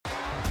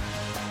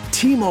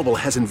T-Mobile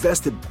has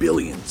invested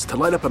billions to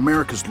light up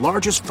America's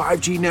largest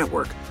 5G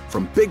network,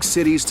 from big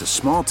cities to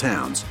small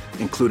towns,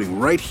 including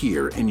right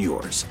here in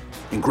yours.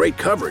 And great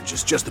coverage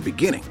is just the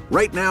beginning.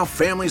 Right now,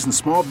 families and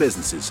small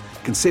businesses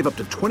can save up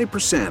to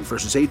 20%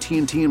 versus AT&T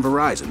and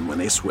Verizon when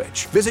they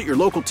switch. Visit your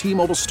local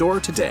T-Mobile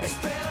store today.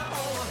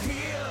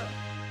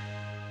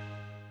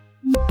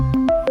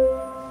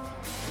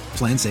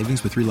 Plan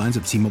savings with 3 lines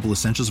of T-Mobile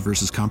Essentials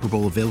versus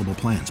comparable available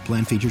plans.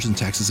 Plan features and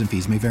taxes and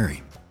fees may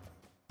vary.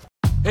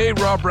 Hey,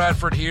 Rob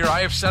Bradford here. I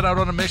have set out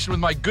on a mission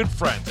with my good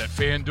friends at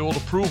FanDuel to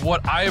prove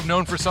what I have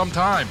known for some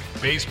time.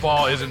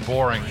 Baseball isn't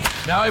boring.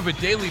 Now I have a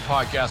daily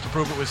podcast to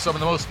prove it with some of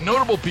the most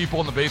notable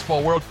people in the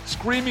baseball world,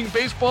 screaming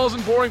baseball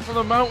isn't boring from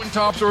the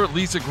mountaintops, or at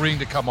least agreeing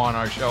to come on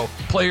our show.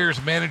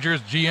 Players,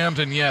 managers, GMs,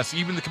 and yes,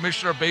 even the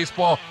commissioner of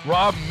baseball,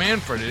 Rob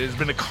Manfred. It has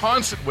been a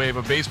constant wave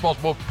of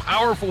baseball's most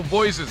powerful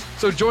voices.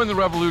 So join the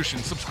revolution.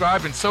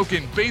 Subscribe and soak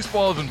in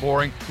Baseball Isn't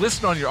Boring.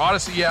 Listen on your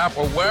Odyssey app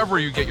or wherever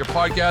you get your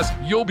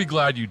podcast. You'll be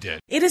glad you did.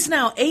 It is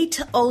now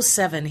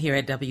 8:07 here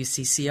at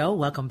WCCO.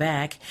 Welcome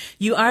back.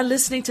 You are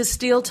listening to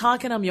Steele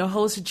Talking. I'm your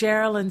host,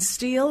 Geraldine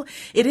Steele.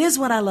 It is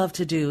what I love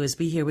to do, is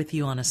be here with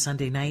you on a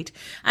Sunday night.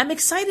 I'm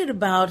excited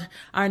about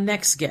our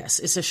next guest.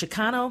 It's a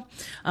Chicano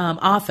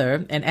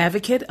author, an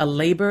advocate, a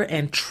labor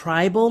and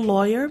tribal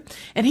lawyer,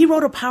 and he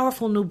wrote a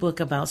powerful new book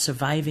about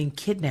surviving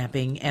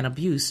kidnapping and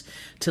abuse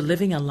to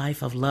living a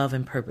life of love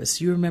and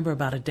purpose. You remember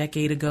about a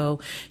decade ago,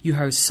 you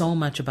heard so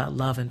much about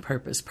love and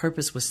purpose.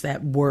 Purpose was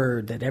that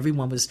word that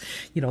everyone was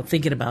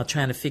thinking about,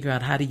 trying to figure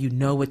out how do you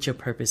know what your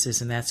purpose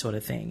is and that sort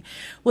of thing.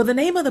 Well, the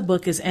name of the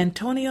book is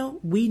Antonio,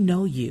 We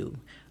Know You,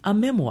 a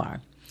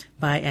memoir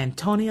by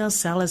Antonio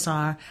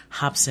Salazar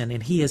Hobson,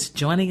 and he is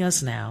joining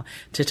us now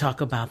to talk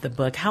about the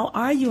book. How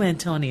are you,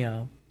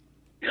 Antonio?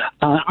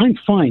 I'm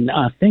fine.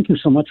 Thank you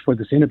so much for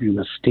this interview,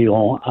 Ms.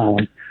 Steele.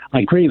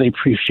 I greatly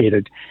appreciate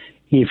it.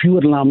 If you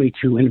would allow me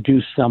to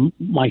introduce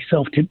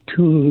myself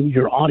to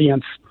your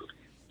audience,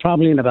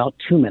 probably in about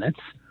 2 minutes,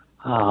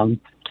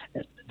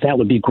 that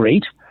would be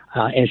great.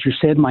 As you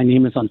said, my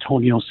name is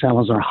Antonio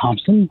Salazar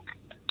Hobson.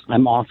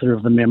 I'm author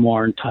of the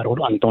memoir entitled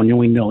Antonio,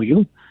 We Know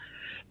You.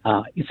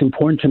 It's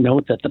important to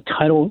note that the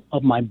title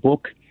of my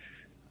book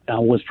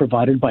was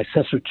provided by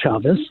Cesar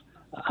Chavez,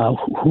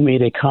 who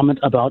made a comment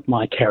about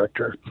my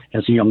character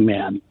as a young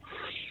man.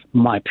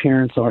 My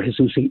parents are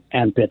Jesus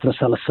and Petra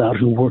Salazar,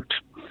 who worked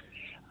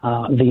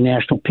the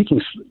national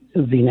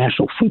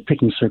fruit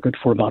picking circuit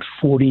for about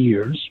 40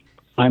 years.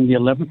 I'm the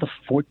 11th of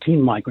 14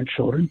 migrant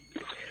children.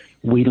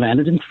 We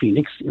landed in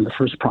Phoenix in the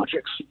first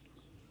projects.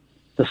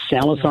 The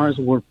Salazars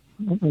were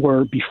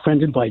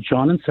befriended by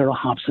John and Sarah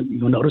Hobson.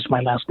 You'll notice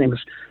my last name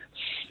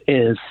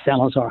is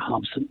Salazar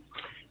Hobson.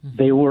 Mm-hmm.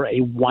 They were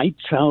a white,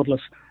 childless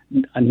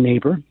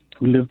neighbor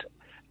who lived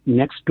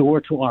next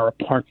door to our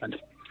apartment.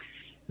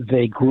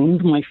 They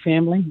groomed my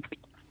family.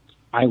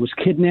 I was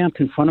kidnapped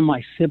in front of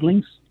my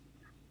siblings,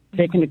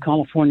 taken to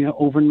California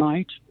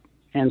overnight,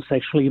 and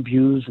sexually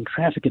abused and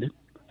trafficked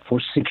for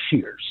 6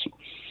 years.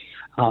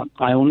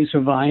 I only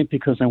survived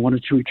because I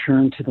wanted to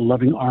return to the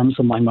loving arms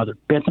of my mother,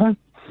 Petra,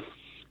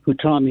 who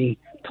taught me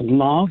to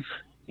love,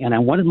 and I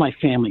wanted my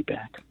family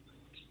back.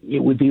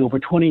 It would be over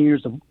 20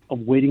 years of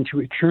waiting to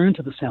return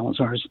to the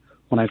Salazars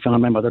when I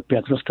found my mother,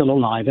 Petra, still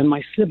alive, and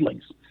my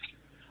siblings.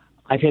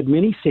 I've had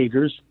many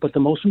saviors, but the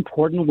most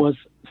important was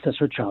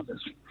Cesar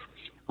Chavez.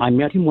 I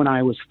met him when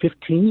I was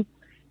 15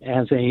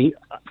 as a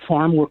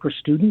farm worker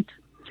student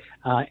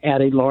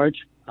at a large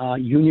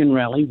union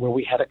rally where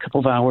we had a couple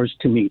of hours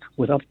to meet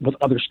with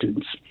other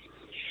students.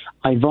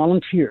 I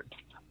volunteered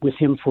with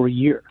him for a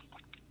year.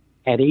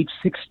 At age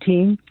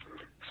 16,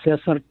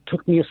 Cesar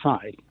took me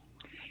aside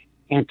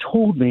and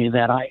told me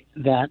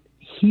that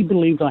he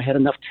believed I had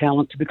enough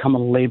talent to become a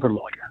labor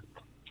lawyer.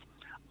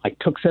 I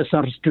took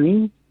Cesar's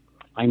dream,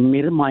 I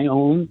made it my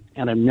own,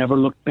 and I've never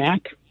looked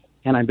back.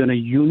 And I've been a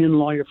union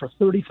lawyer for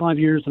 35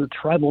 years and a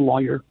tribal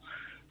lawyer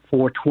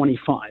for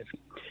 25.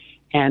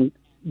 And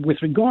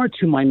with regard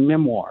to my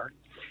memoir,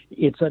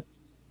 it's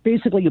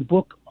basically a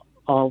book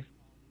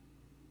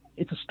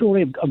it's a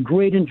story of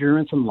great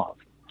endurance and love.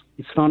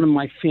 It's found in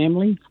my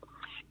family.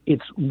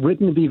 It's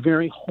written to be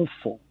very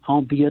hopeful,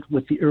 albeit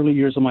with the early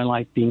years of my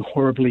life being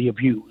horribly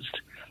abused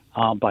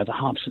by the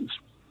Hobsons.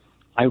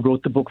 I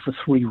wrote the book for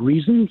 3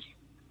 reasons.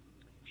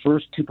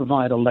 First, to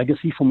provide a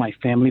legacy for my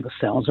family, the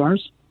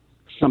Salazars,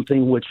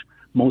 something which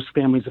most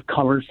families of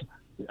colors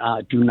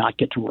do not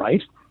get to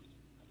write.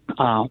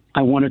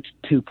 I wanted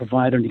to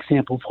provide an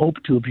example of hope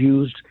to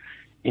abused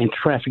and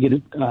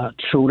trafficked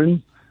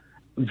children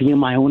via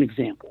my own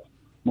example.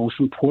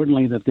 Most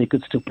importantly, that they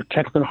could still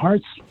protect their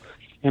hearts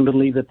and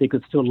believe that they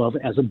could still love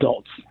as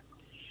adults.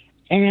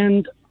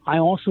 And I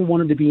also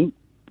wanted to be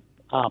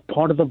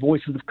part of the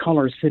voices of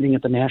color sitting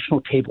at the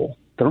national table.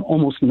 There are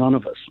almost none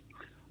of us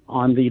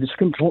on the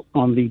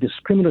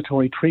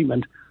discriminatory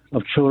treatment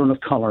of children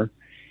of color,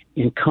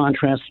 in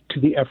contrast to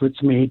the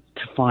efforts made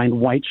to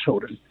find white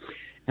children.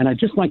 And I'd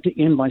just like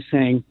to end by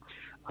saying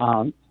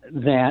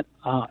that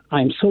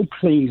I'm so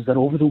pleased that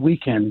over the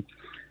weekend,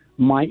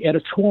 my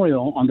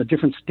editorial on the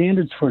different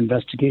standards for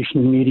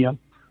investigation in media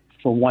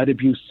for white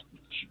abuse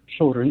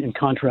children, in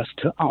contrast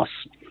to us,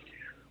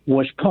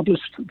 was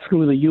published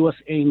through the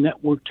USA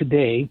Network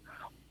Today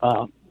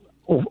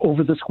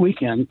over this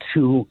weekend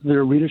to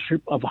their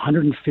readership of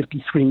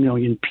 153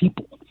 million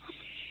people.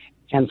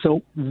 And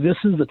so this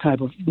is the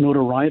type of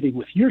notoriety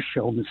with your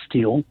show, Ms.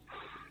 Steele,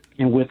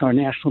 and with our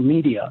national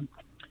media,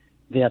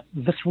 that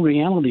this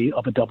reality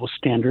of a double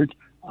standard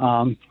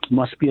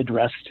must be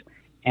addressed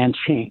and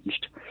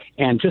changed.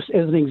 And just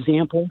as an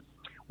example,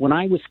 when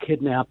I was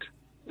kidnapped,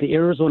 the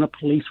Arizona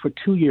police for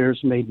 2 years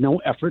made no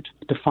effort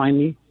to find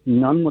me,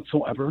 none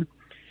whatsoever.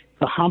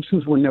 The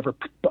Hobsons were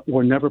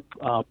never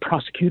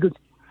prosecuted,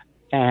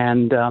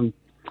 and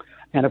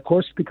of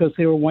course, because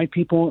they were white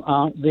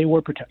people, they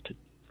were protected.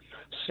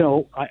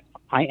 So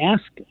I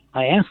ask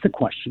the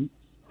question,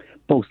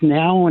 both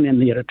now and in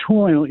the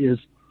editorial, is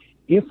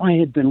if I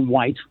had been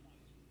white,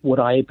 would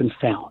I have been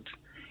found?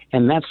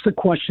 And that's the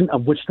question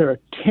of which there are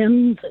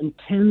tens and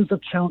tens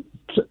of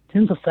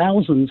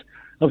thousands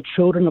of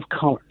children of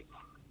color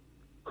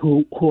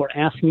who are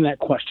asking that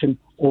question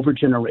over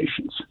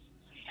generations.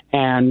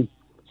 And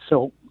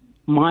so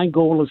my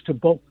goal is to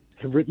both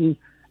have written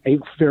a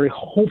very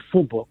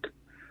hopeful book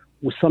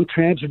with some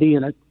tragedy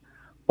in it,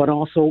 but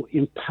also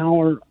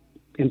empower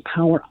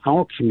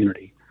our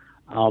community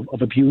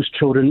of abused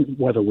children,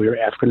 whether we're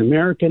African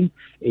American,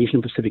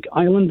 Asian Pacific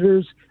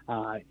Islanders,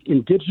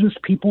 indigenous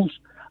peoples,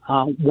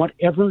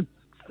 whatever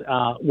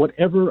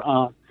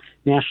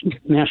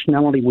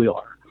nationality we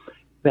are,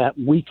 that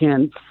we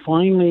can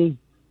finally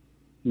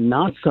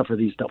not suffer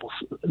these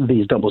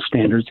double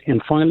standards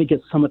and finally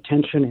get some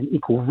attention and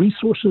equal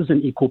resources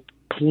and equal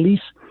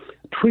police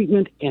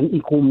treatment and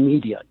equal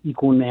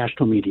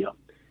national media.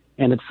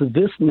 And it's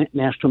this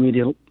national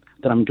media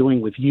that I'm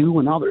doing with you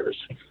and others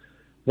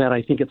that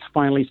I think it's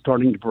finally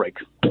starting to break.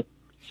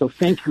 So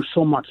thank you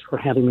so much for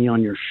having me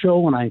on your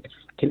show, and I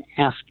can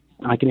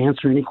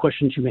answer any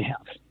questions you may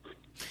have.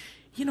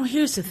 You know,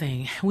 here's the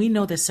thing. We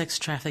know that sex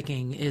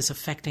trafficking is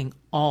affecting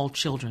all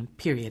children,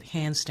 period,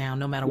 hands down,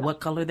 no matter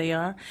what color they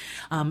are.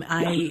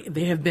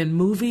 There have been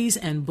movies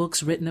and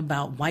books written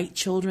about white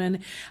children.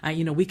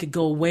 We could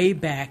go way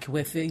back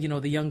with,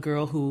 the young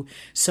girl who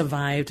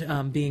survived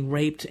being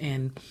raped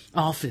and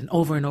often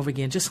over and over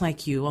again, just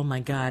like you. Oh, my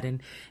God.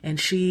 And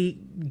she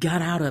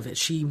got out of it.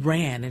 She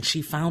ran and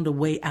she found a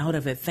way out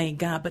of it, thank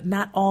God. But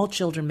not all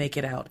children make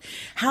it out.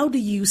 How do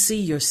you see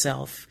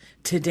yourself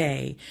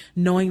today,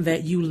 knowing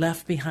that you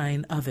left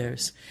behind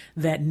others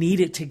that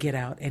needed to get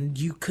out and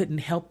you couldn't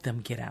help them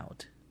get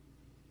out?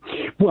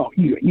 Well,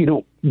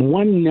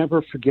 one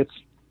never forgets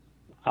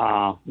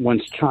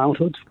one's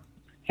childhood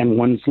and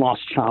one's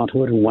lost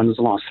childhood and one's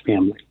lost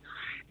family.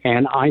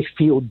 And I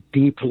feel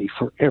deeply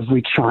for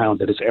every child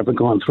that has ever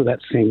gone through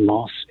that same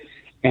loss.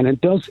 And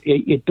it does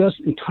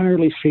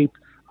entirely shape,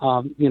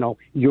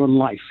 your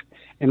life.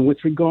 And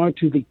with regard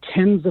to the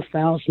tens of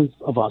thousands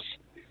of us,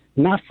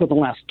 not for the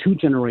last two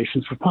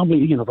generations, for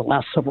probably, the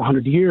last several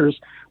hundred years,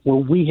 where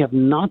we have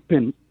not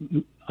been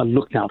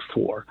looked out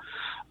for.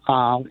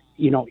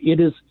 It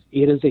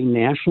is a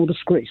national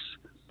disgrace,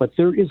 but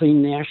there is a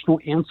national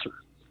answer.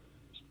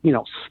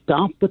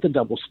 Stop with the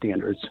double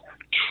standards,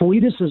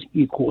 treat us as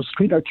equals,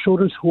 treat our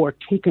children who are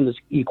taken as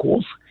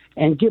equals,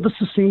 and give us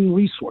the same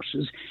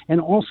resources.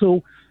 And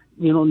also,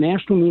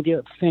 national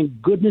media,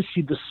 thank goodness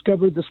you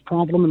discovered this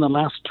problem in the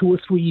last 2 or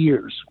 3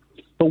 years.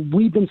 But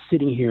we've been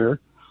sitting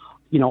here,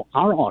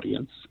 our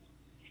audience,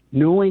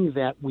 knowing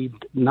that we've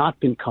not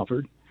been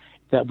covered,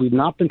 that we've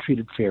not been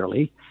treated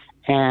fairly,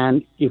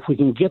 and if we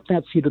can get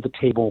that seat at the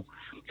table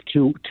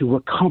to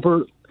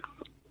recover,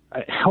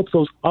 help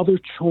those other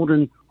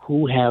children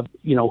who have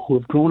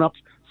grown up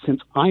since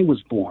I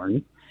was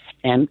born,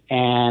 and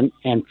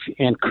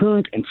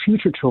current and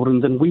future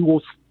children, then we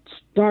will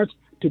start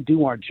to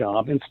do our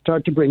job and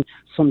start to bring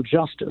some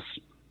justice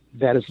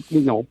that has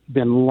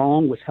been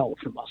long withheld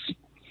from us.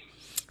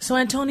 So,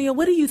 Antonio,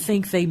 what do you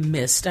think they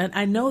missed?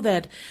 I know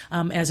that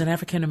as an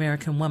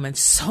African-American woman,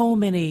 so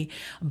many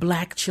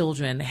black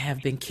children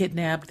have been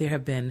kidnapped. There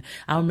have been,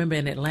 I remember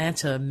in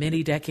Atlanta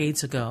many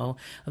decades ago,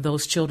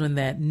 those children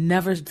that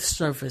never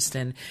surfaced,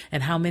 and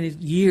how many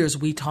years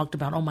we talked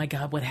about, oh, my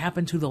God, what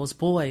happened to those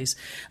boys?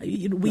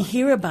 We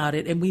hear about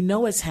it, and we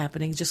know it's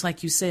happening. Just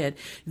like you said,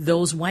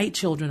 those white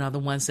children are the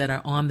ones that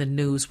are on the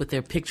news with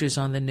their pictures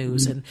on the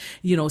news.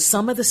 Mm-hmm. And,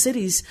 some of the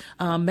cities,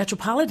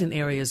 metropolitan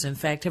areas, in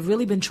fact, have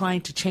really been trying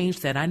to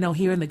change that. I know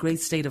here in the great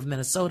state of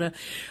Minnesota,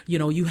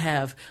 you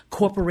have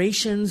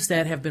corporations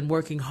that have been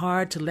working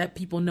hard to let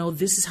people know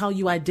this is how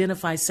you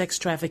identify sex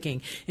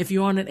trafficking. If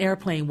you're on an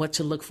airplane, what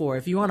to look for.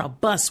 If you're on a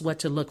bus, what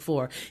to look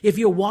for. If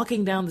you're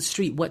walking down the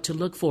street, what to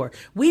look for.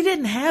 We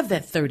didn't have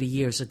that 30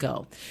 years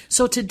ago.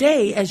 So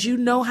today, as you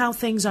know how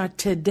things are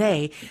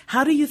today,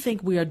 how do you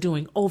think we are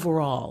doing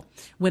overall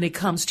when it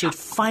comes to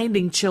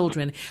finding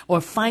children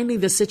or finding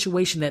the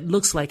situation that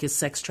looks like it's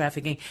sex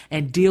trafficking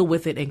and deal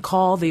with it and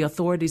call the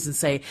authorities and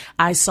say,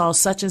 I saw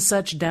such and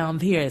such down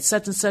here,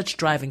 such and such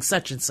driving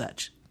such and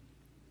such?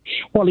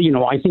 Well,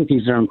 I think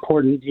these are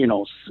important,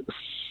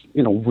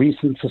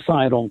 recent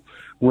societal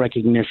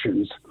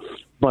recognitions.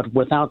 but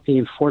without the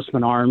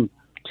enforcement arm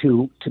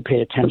to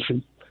pay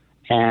attention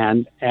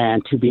and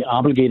to be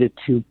obligated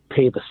to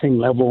pay the same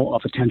level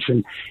of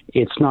attention,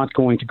 it's not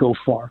going to go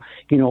far.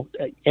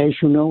 As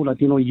you know,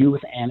 Latino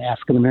youth and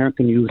African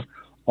American youth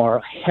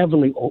are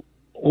heavily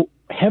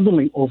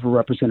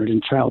overrepresented in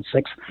child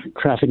sex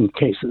trafficking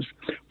cases.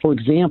 For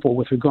example,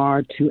 with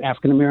regard to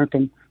African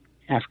Americans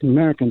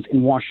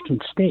in Washington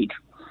State,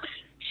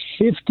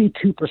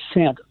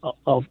 52%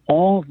 of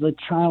all the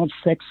child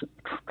sex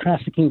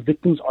trafficking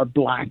victims are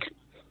black.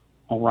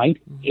 All right,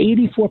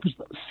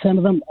 84%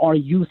 of them are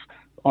youth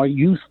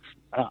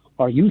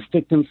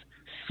victims,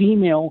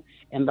 female,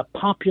 and the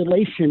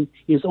population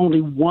is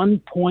only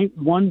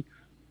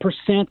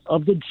 1.1%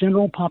 of the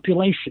general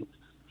population.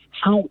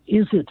 How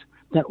is it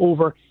that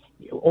over,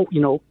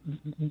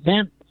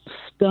 that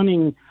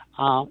stunning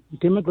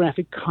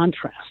demographic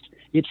contrast,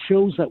 it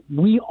shows that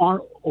we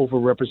are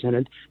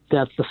overrepresented,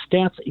 that the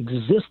stats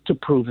exist to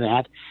prove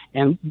that,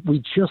 and we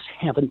just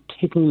haven't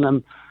taken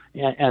them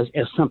as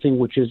something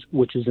which is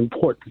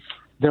important.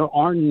 There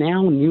are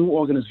now new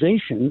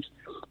organizations,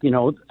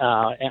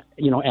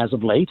 as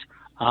of late,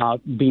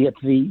 be it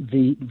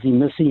the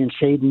Missy and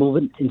Shade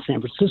movement in San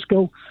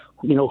Francisco,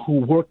 who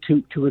work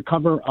to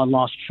recover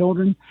lost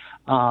children,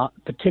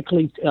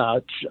 particularly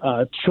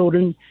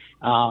children,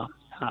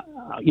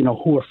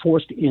 who are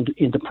forced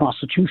into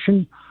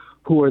prostitution,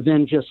 who are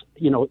then just,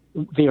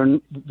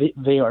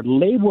 they are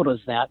labeled as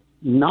that,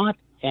 not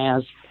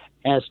as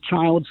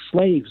child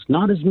slaves,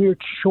 not as mere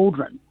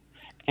children.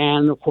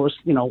 And of course,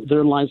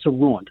 their lives are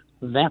ruined.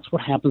 That's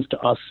what happens to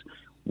us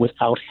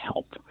without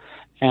help.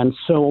 And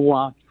so,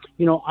 I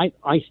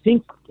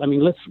think,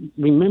 let's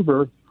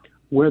remember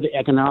where the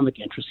economic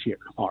interests here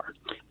are.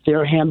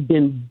 There have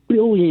been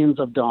billions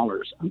of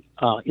dollars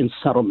in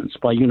settlements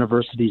by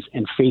universities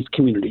and faith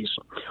communities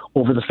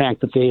over the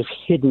fact that they have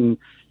hidden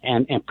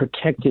and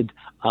protected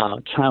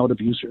child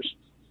abusers.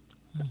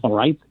 All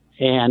right?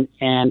 And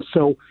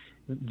so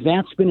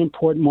that's been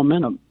important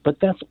momentum, but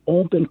that's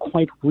all been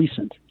quite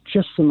recent,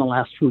 just in the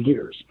last few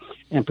years,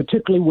 and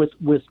particularly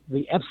with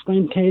the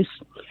Epstein case,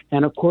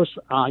 and of course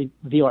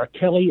the R.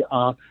 Kelly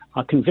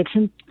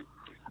conviction.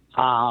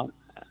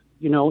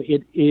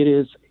 It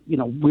is,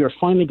 we are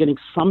finally getting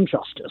some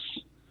justice,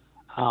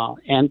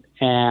 and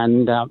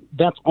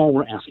that's all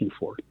we're asking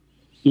for: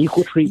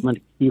 equal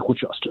treatment, equal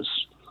justice.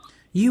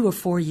 You were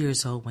 4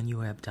 years old when you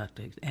were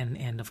abducted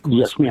and of course,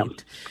 yes, ma'am.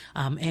 raped.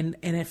 And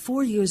at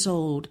 4 years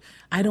old,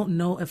 I don't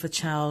know if a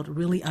child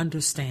really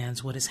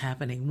understands what is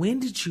happening. When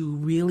did you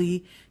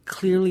really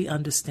clearly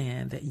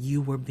understand that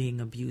you were being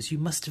abused? You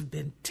must have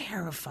been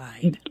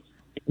terrified.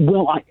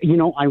 Well, I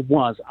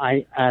was.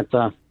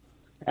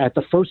 At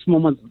the first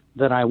moment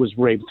that I was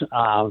raped,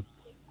 I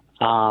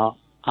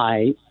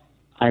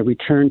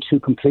returned to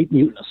complete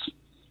muteness,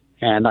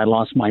 and I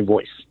lost my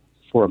voice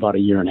for about a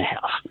year and a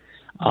half.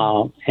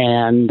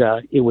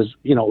 It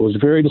was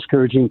very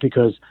discouraging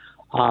because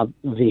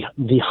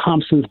the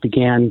Hobsons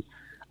began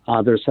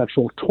their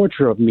sexual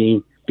torture of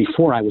me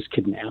before I was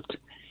kidnapped,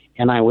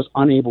 and I was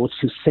unable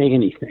to say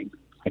anything.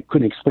 I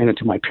couldn't explain it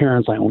to my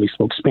parents. I only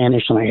spoke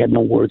Spanish, and I had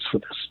no words for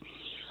this.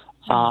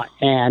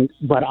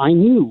 But I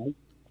knew,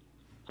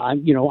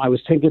 I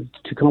was taken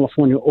to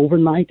California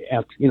overnight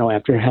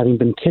after having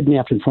been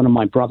kidnapped in front of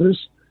my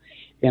brothers.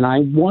 And I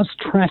was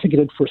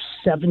trafficked for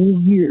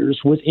 7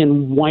 years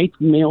within white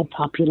male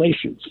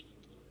populations.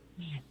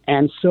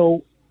 And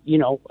so,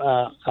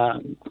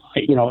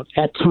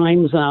 at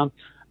times,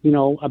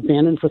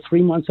 abandoned for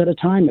 3 months at a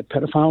time at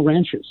pedophile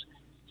ranches.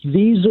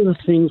 These are the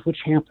things which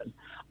happen.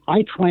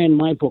 I try in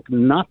my book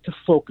not to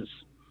focus,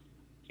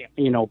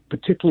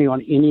 particularly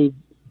on any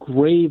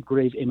grave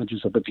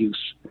images of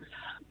abuse.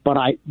 But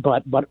I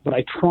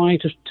try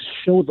to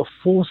show the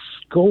full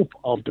scope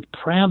of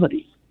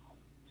depravity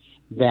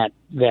that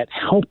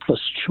helpless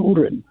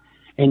children,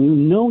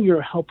 and you're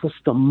helpless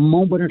the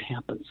moment it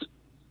happens.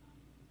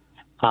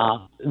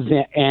 And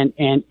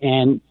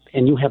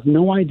you have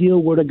no idea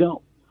where to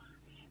go.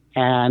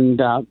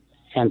 And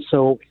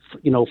so,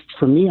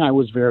 for me, I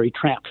was very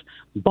trapped.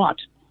 But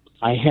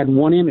I had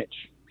one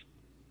image.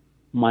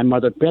 My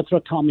mother, Petra,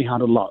 taught me how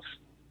to love.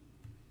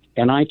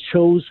 And I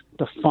chose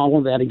to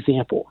follow that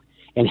example.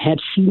 And had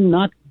she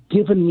not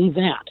given me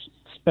that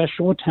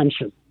special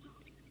attention,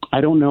 I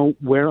don't know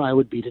where I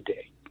would be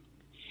today.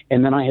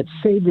 And then I had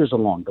saviors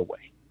along the way.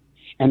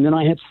 And then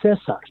I had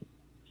Cesar.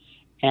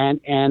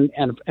 And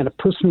a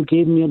person who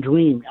gave me a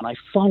dream, and I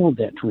followed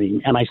that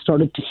dream, and I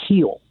started to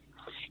heal.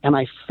 And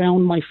I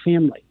found my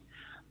family.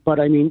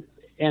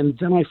 And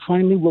then I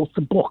finally wrote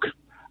the book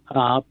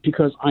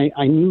because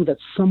I knew that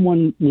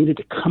someone needed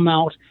to come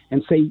out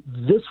and say,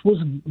 this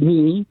was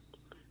me,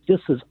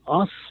 this is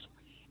us,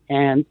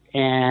 and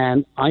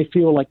I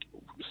feel like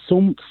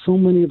so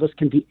many of us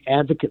can be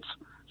advocates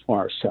for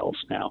ourselves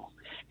now.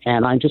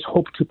 And I just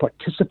hope to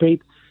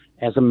participate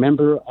as a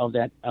member of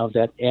that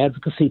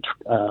advocacy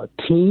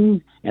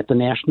team at the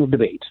national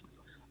debate.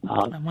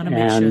 I want to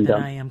make sure that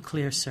I am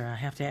clear, sir. I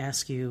have to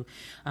ask you,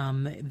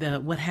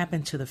 what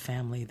happened to the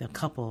family, the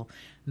couple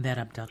that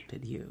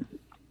abducted you?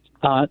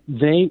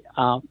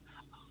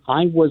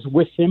 I was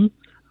with him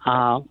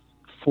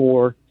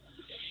for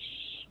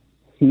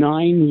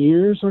 9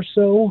 years or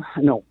so.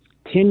 No,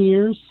 10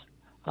 years.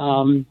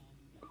 They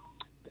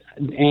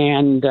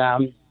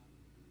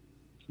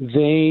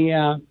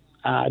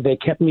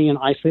kept me in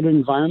isolated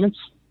environments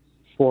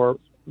for,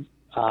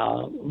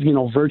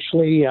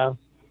 virtually,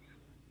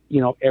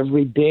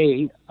 every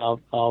day of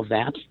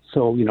that.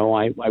 So,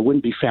 I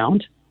wouldn't be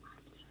found.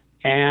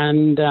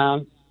 And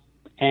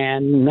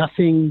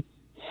nothing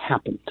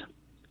happened,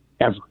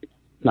 ever.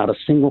 Not a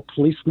single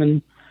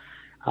policeman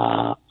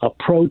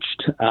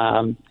approached.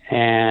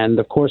 And,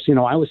 of course,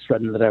 I was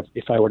threatened that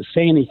if I were to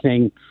say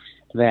anything,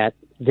 that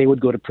they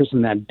would go to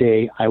prison that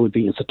day. I would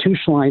be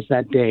institutionalized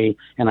that day,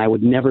 and I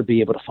would never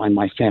be able to find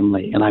my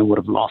family, and I would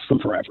have lost them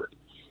forever.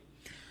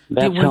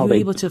 That's were you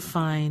able to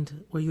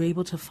find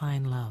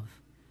love?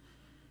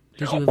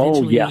 Did you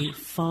eventually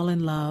fall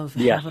in love,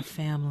 have a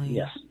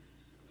family?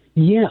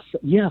 Yes.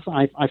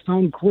 I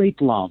found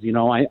great love.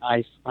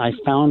 I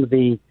found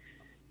the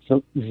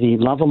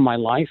love of my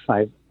life.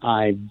 I've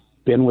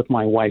been with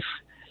my wife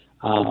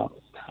over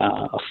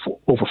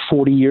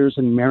 40 years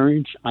in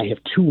marriage. I have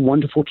two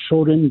wonderful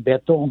children,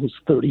 Beto, who's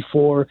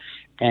 34,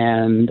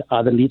 and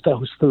Adelita,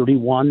 who's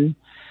 31,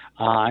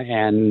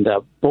 and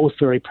both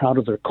very proud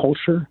of their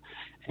culture.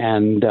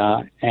 And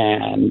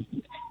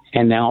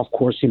now, of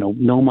course,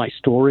 know my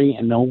story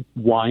and know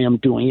why I'm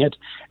doing it.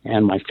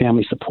 And my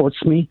family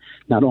supports me,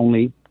 not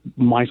only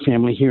my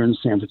family here in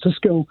San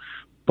Francisco,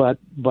 but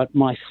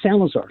my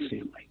Salazar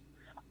family.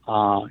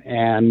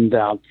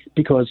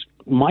 Because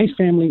my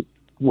family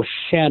was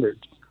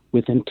shattered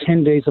within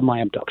 10 days of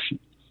my abduction.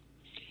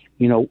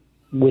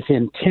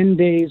 Within 10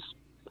 days,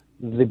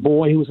 the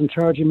boy who was in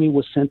charge of me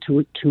was sent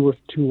to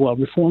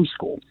reform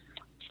school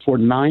for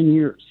 9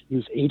 years. He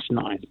was age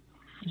 9.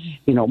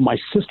 My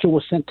sister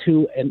was sent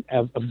to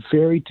a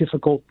very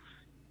difficult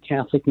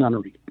Catholic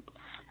nunnery.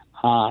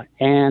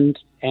 And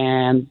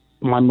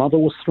my mother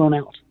was thrown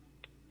out.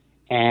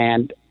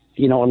 And,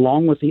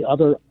 along with the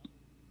other,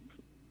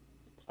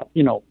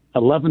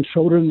 11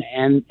 children,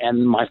 and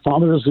my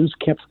father, Zeus,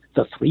 kept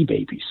the 3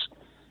 babies.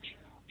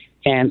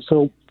 And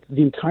so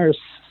the entire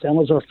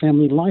Salazar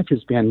family life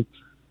has been,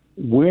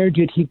 where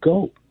did he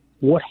go?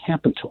 What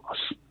happened to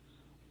us?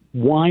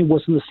 Why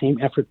wasn't the same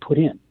effort put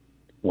in?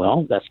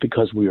 Well, that's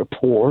because we are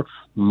poor,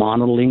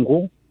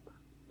 monolingual,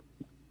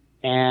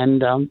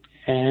 and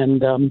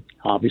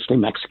obviously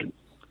Mexican.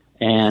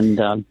 And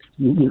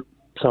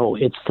so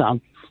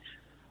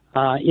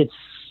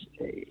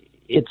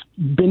it's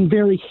been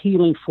very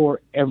healing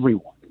for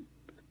everyone.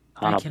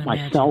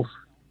 Myself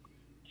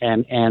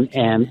and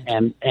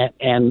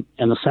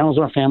the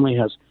Salazar family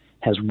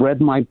has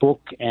read my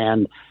book,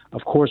 and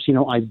of course,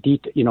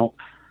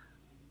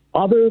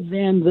 other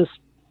than this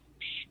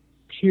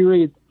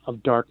period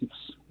of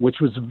darkness, which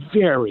was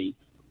very,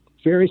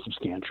 very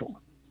substantial,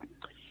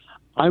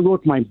 I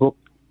wrote my book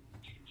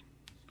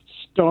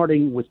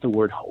starting with the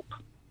word hope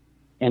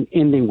and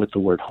ending with the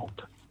word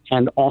hope,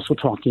 and also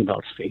talking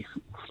about faith.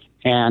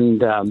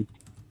 And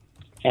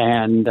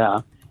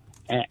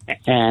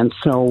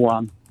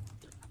so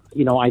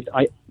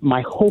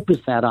my hope is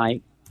that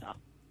I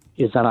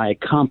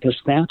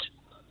accomplished that.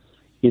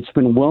 It's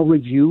been well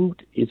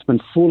reviewed. It's been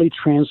fully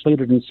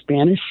translated in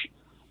Spanish,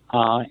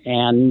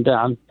 and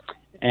our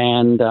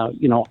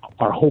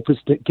hope is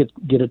to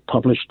get it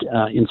published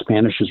in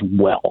Spanish as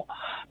well.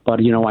 But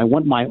I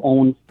want my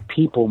own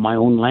people, my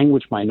own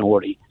language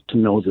minority, to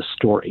know this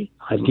story.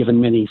 I've given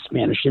many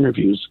Spanish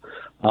interviews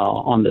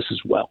on this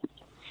as well.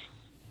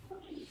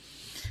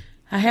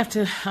 I have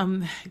to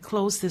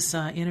close this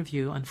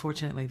interview.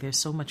 Unfortunately, there's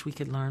so much we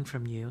could learn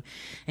from you.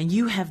 And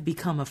you have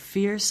become a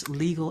fierce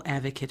legal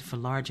advocate for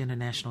large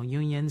international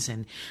unions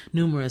and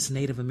numerous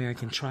Native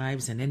American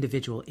tribes and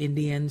individual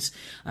Indians,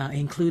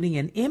 including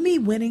an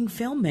Emmy-winning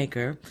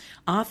filmmaker,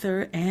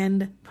 author,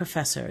 and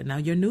professor. Now,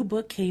 your new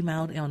book came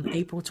out on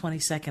April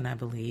 22nd, I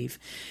believe.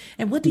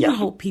 And what do you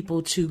hope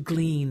people to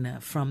glean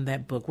from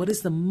that book? What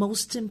is the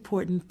most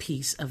important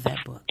piece of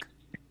that book?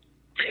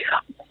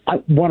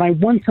 What I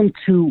want them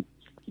to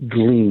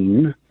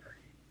glean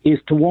is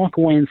to walk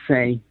away and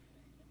say,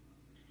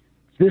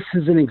 this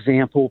is an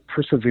example of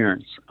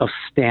perseverance, of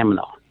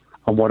stamina,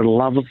 of what a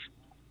love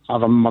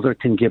of a mother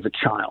can give a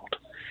child.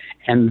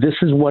 And this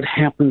is what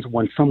happens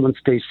when someone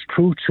stays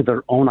true to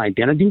their own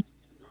identity.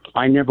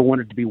 I never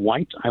wanted to be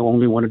white. I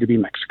only wanted to be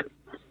Mexican.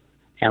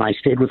 And I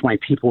stayed with my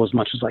people as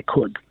much as I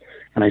could.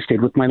 And I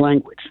stayed with my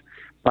language.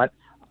 But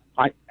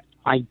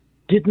I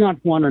did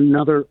not want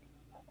another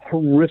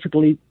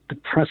horrifically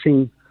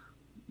depressing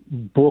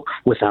book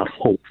without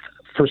hope.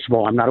 First of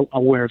all, I'm not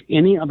aware of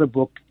any other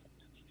book,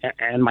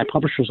 and my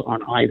publishers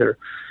aren't either,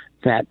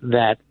 that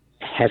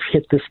have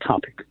hit this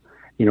topic.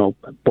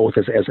 Both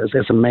as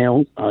a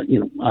male,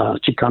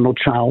 Chicano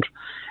child,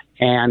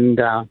 and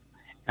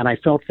I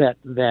felt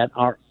that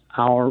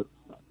our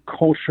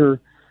culture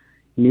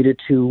needed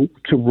to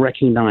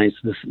recognize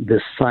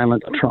this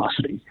silent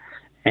atrocity,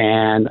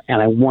 and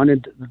I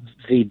wanted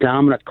the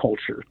dominant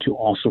culture to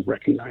also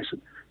recognize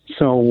it.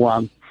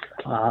 So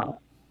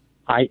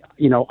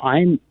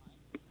I'm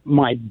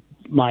my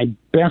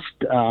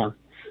best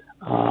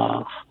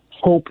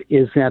hope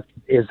is that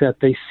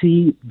they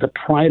see the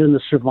pride and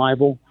the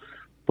survival,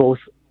 both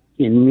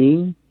in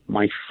me,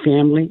 my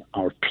family,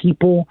 our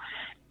people,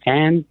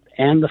 and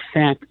the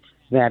fact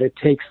that it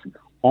takes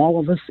all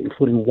of us,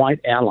 including white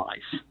allies,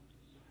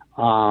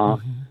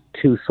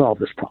 to solve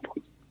this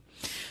problem.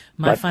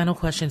 My final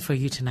question for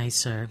you tonight,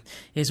 sir,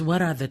 is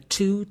what are the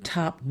 2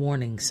 top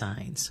warning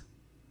signs?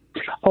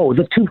 Oh,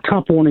 the 2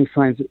 top warning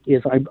signs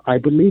is, I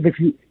believe,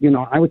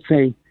 I would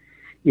say,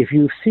 if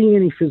you see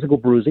any physical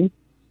bruising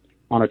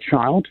on a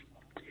child,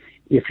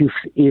 if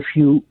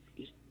you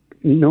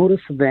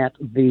notice that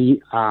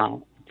the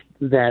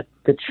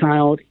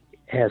child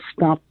has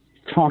stopped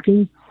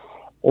talking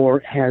or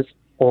has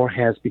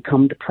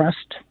become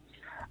depressed,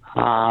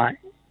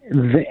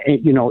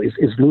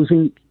 is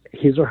losing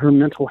his or her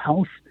mental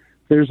health,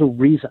 there's a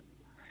reason.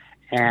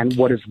 And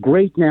what is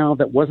great now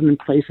that wasn't in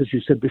place, as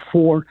you said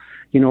before,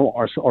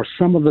 are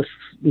some of the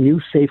new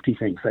safety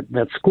things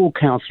that school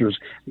counselors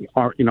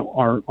are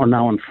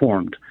now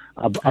informed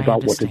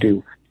about what to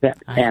do.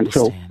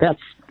 So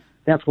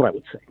that's what I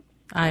would say.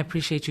 I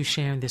appreciate you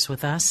sharing this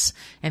with us,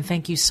 and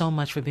thank you so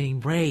much for being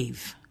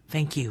brave.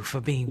 Thank you for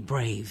being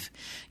brave.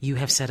 You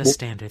have set a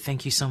standard.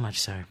 Thank you so much,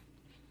 sir.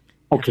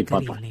 Okay,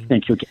 bye-bye.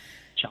 Thank you again.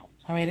 Ciao.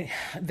 All right,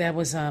 that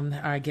was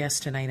our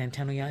guest tonight,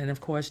 Antonio. And,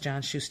 of course,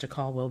 John Schuster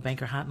Caldwell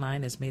Banker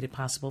Hotline has made it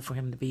possible for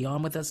him to be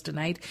on with us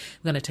tonight.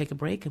 We're going to take a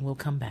break, and we'll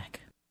come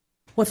back.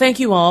 Well, thank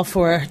you all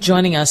for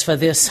joining us for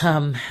this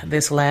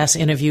last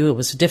interview. It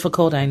was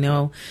difficult, I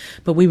know,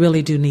 but we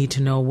really do need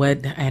to know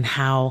what and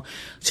how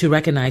to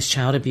recognize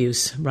child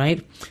abuse,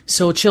 right?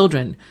 So,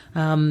 children,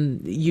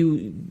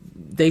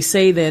 they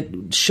say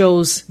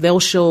that they'll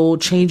show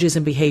changes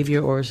in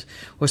behavior or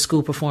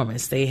school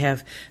performance. They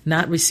have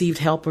not received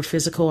help or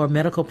physical or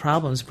medical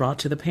problems brought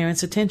to the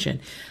parents'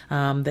 attention.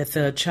 That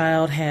the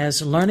child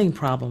has learning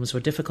problems or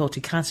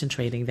difficulty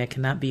concentrating that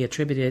cannot be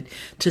attributed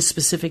to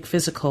specific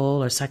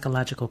physical or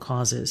psychological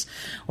causes,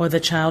 or the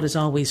child is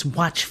always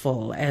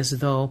watchful as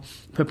though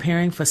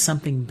preparing for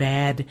something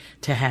bad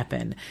to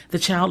happen. The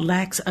child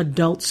lacks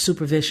adult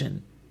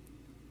supervision,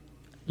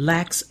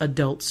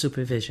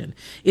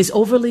 is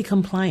overly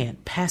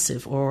compliant,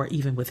 passive, or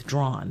even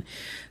withdrawn.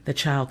 The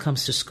child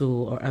comes to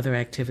school or other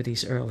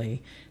activities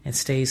early and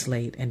stays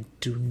late and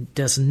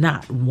does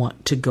not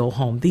want to go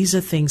home. These are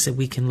things that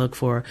we can look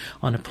for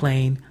on a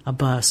plane, a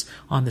bus,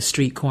 on the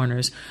street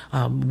corners,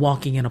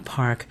 walking in a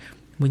park.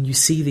 When you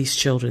see these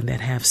children that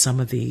have some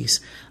of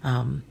these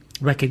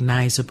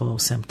recognizable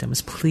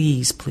symptoms,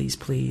 please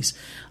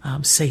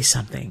say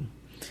something.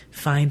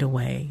 Find a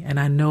way. And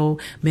I know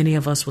many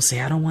of us will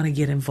say, I don't want to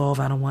get involved.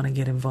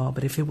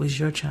 But if it was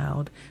your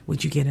child,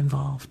 would you get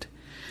involved?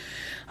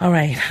 All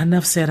right,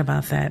 enough said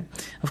about that.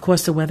 Of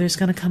course, the weather is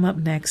going to come up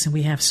next, and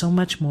we have so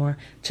much more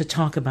to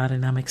talk about,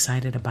 and I'm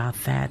excited about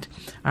that.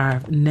 Our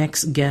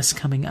next guest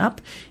coming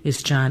up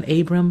is John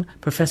Abram,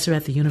 professor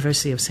at the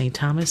University of St.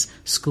 Thomas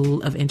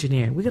School of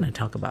Engineering. We're going to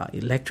talk about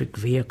electric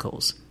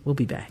vehicles. We'll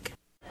be back.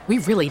 We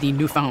really need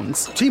new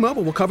phones.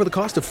 T-Mobile will cover the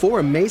cost of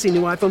 4 amazing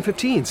new iPhone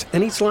 15s,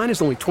 and each line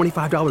is only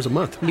 $25 a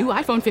month. New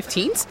iPhone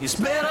 15s? It's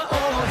better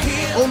over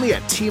here. Only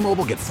at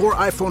T-Mobile, get 4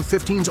 iPhone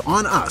 15s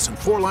on us and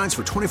 4 lines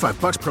for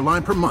 $25 per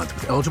line per month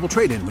with eligible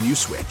trade-in when you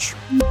switch.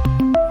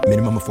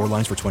 Minimum of 4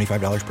 lines for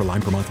 $25 per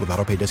line per month with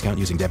autopay discount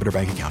using debit or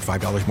bank account.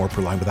 $5 more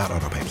per line without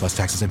autopay, plus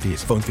taxes and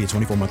fees. Phone fee at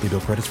 24 monthly bill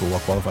credits for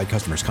well-qualified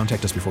customers.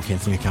 Contact us before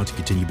canceling account to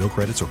continue bill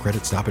credits or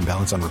credit stop and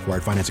balance on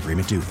required finance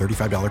agreement due.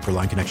 $35 per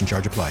line connection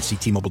charge applies. See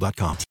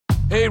T-Mobile.com.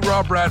 Hey,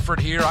 Rob Bradford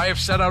here. I have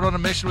set out on a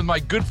mission with my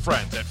good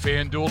friends at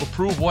FanDuel to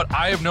prove what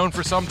I have known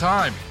for some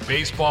time.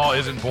 Baseball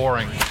isn't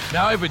boring.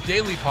 Now I have a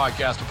daily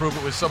podcast to prove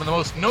it with some of the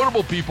most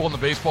notable people in the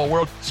baseball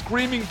world,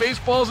 screaming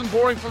baseball isn't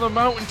boring from the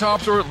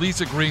mountaintops, or at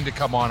least agreeing to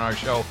come on our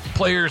show.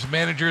 Players,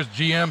 managers,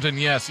 GMs, and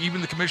yes, even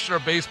the commissioner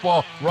of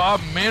baseball, Rob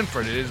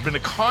Manfred. It has been a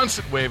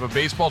constant wave of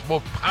baseball's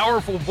most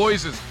powerful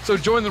voices. So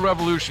join the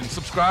revolution.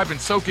 Subscribe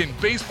and soak in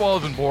Baseball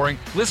Isn't Boring.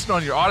 Listen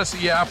on your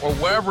Odyssey app or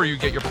wherever you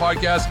get your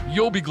podcasts.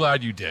 You'll be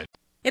glad you did.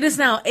 It is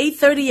now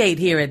 8:38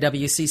 here at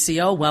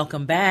WCCO.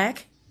 Welcome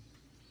back.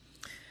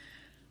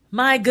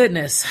 My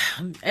goodness,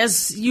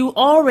 as you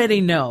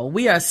already know,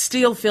 we are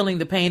still feeling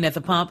the pain at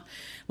the pump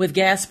with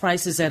gas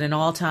prices at an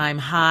all-time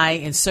high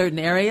in certain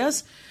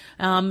areas.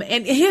 And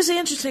here's the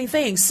interesting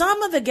thing.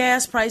 Some of the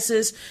gas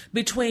prices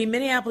between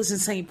Minneapolis and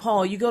St.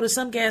 Paul, you go to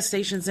some gas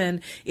stations and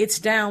it's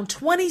down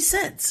 20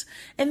 cents.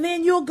 And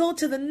then you'll go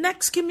to the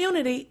next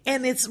community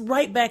and it's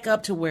right back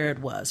up to where it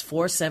was,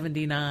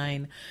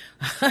 $4.79.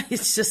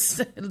 It's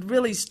just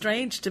really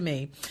strange to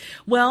me.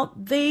 Well,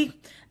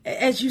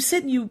 as you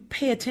sit and you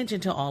pay attention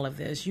to all of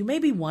this, you may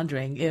be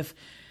wondering if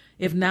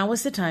now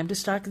is the time to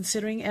start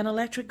considering an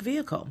electric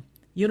vehicle.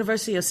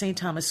 University of St.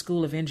 Thomas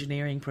School of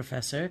Engineering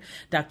professor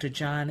Dr.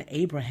 John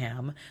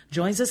Abraham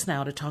joins us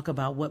now to talk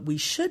about what we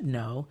should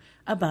know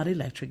about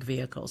electric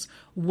vehicles.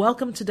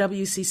 Welcome to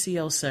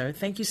WCCO, sir.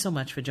 Thank you so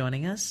much for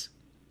joining us.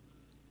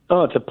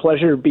 Oh, it's a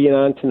pleasure being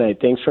on tonight.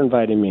 Thanks for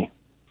inviting me.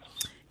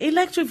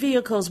 Electric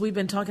vehicles, we've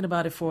been talking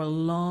about it for a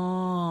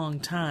long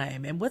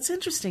time. And what's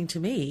interesting to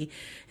me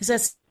is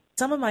that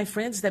some of my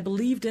friends that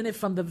believed in it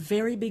from the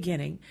very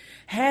beginning,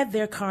 had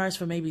their cars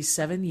for maybe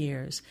 7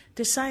 years,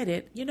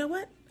 decided, you know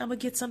what, I'm going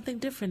to get something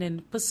different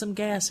and put some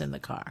gas in the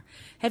car.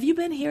 Have you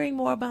been hearing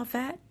more about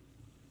that?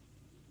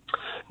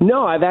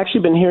 No, I've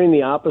actually been hearing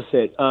the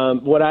opposite.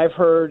 What I've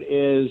heard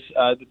is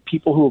the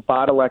people who have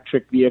bought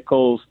electric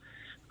vehicles,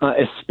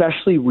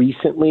 especially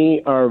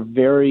recently, are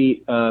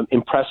very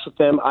impressed with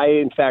them. I,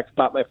 in fact,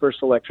 bought my first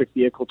electric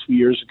vehicle 2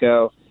 years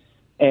ago,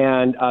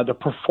 and the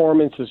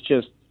performance is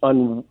just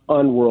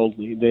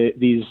unworldly.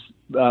 These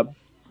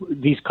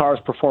cars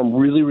perform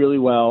really, really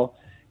well,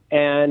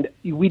 and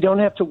we don't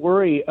have to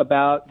worry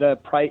about the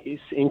price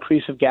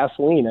increase of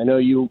gasoline. I know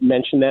you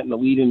mentioned that in the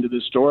lead into the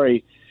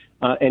story,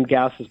 and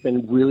gas has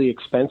been really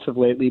expensive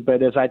lately.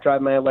 But as I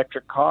drive my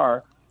electric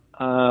car,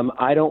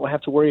 I don't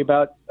have to worry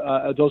about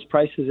those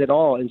prices at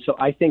all. And so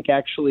I think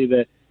actually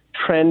the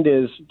trend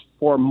is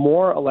for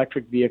more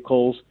electric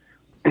vehicles.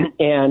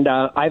 And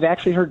I've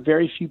actually heard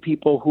very few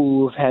people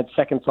who've had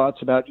second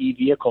thoughts about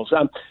e-vehicles.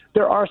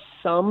 There are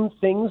some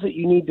things that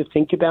you need to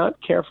think about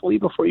carefully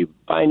before you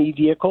buy an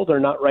e-vehicle. They're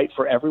not right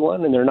for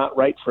everyone, and they're not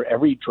right for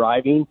every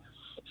driving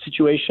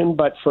situation.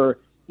 But for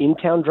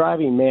in-town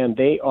driving, man,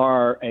 they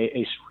are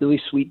a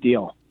really sweet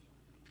deal.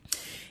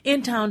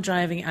 In-town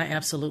driving, I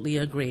absolutely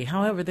agree.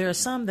 However, there are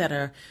some that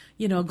are,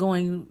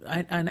 going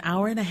an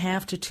hour and a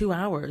half to 2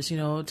 hours,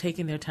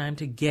 taking their time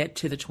to get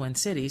to the Twin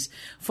Cities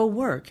for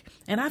work.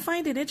 And I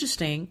find it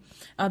interesting,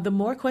 the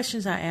more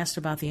questions I asked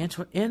about the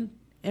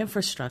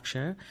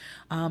infrastructure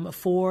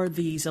for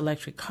these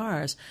electric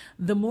cars,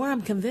 the more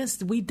I'm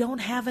convinced we don't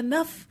have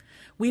enough.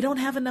 We don't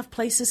have enough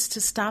places to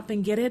stop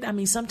and get it. I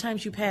mean,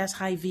 sometimes you pass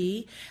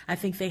Hy-Vee. I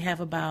think they have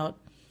about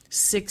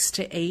 6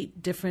 to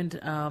 8 different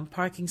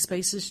parking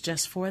spaces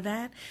just for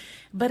that.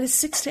 But it's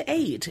 6 to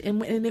 8.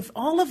 And if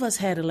all of us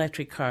had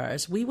electric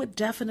cars, we would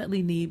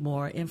definitely need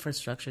more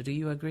infrastructure. Do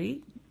you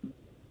agree?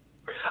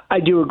 I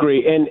do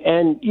agree.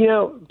 And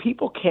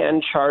people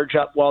can charge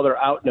up while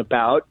they're out and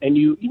about. And,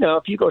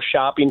 if you go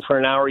shopping for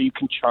an hour, you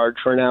can charge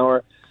for an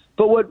hour.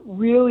 But what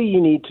really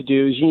you need to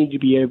do is you need to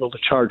be able to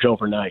charge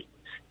overnight.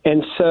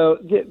 And so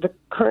the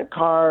current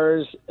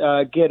cars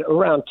get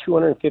around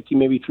 250,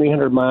 maybe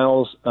 300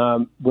 miles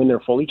when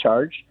they're fully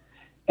charged.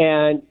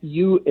 And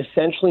you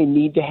essentially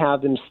need to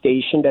have them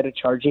stationed at a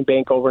charging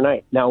bank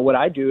overnight. Now, what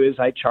I do is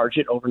I charge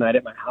it overnight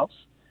at my house.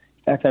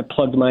 In fact, I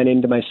plugged mine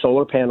into my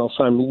solar panel,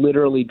 so I'm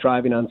literally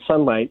driving on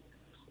sunlight.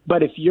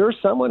 But if you're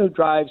someone who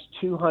drives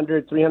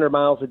 200, 300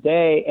 miles a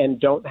day and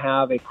don't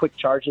have a quick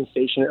charging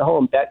station at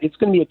home, it's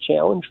going to be a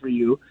challenge for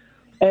you.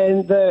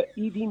 And the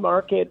EV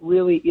market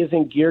really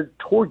isn't geared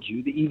toward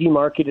you. The EV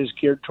market is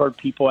geared toward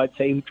people, I'd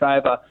say, who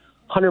drive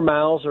 100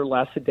 miles or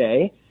less a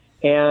day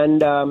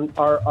and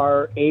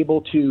are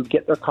able to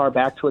get their car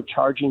back to a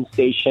charging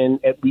station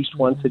at least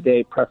once a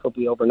day,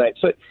 preferably overnight.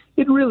 So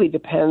it really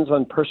depends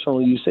on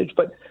personal usage.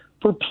 But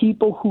for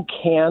people who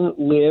can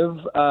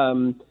live,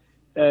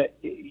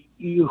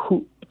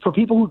 for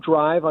people who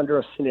drive under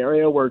a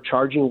scenario where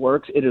charging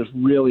works, it is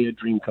really a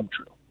dream come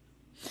true.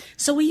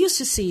 So we used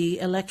to see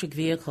electric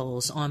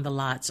vehicles on the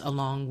lots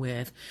along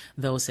with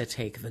those that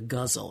take the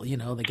guzzle,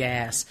 the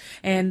gas.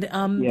 And,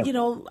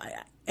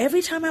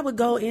 every time I would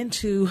go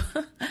into,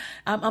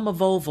 I'm a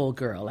Volvo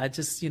girl. I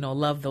just,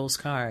 love those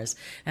cars.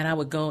 And I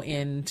would go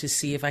in to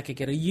see if I could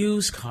get a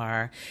used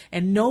car.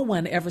 And no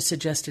one ever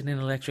suggested an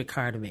electric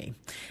car to me.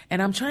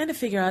 And I'm trying to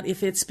figure out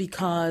if it's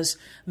because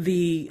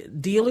the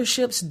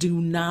dealerships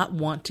do not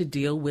want to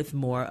deal with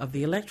more of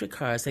the electric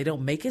cars. They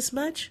don't make as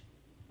much.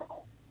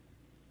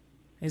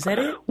 Is that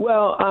it?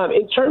 Well,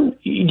 do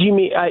you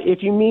mean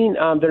if you mean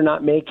they're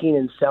not making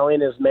and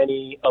selling as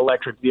many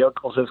electric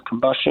vehicles as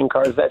combustion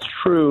cars? That's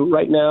true.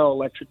 Right now,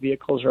 electric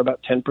vehicles are about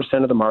 10%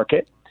 of the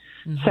market.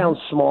 Mm-hmm. Sounds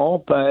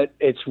small, but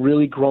it's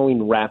really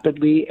growing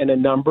rapidly, and a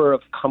number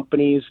of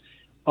companies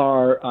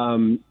are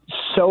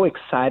so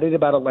excited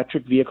about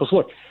electric vehicles.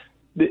 Look,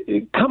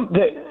 the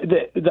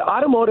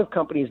automotive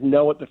companies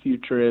know what the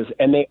future is,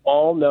 and they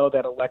all know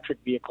that electric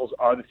vehicles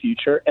are the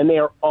future, and they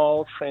are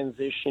all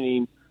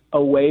transitioning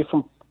away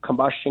from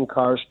combustion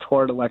cars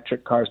toward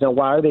electric cars. Now,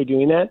 why are they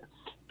doing that?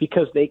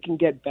 Because they can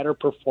get better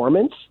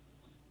performance,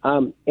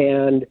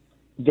 and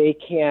they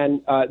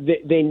can.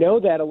 They know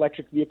that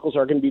electric vehicles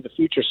are going to be the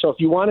future. So, if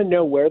you want to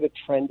know where the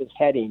trend is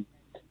heading,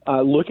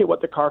 look at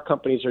what the car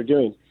companies are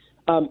doing.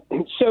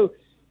 So,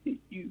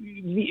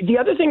 the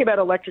other thing about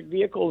electric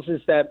vehicles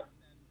is that,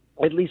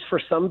 at least for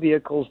some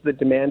vehicles, the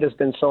demand has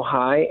been so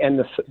high,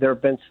 and there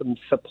have been some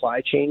supply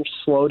chain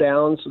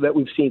slowdowns that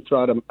we've seen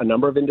throughout a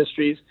number of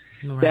industries,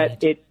 right,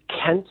 that it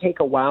can take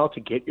a while to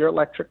get your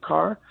electric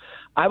car.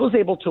 I was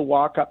able to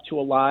walk up to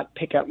a lot,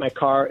 pick up my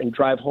car, and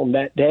drive home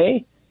that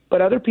day,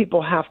 but other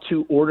people have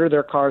to order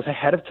their cars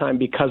ahead of time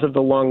because of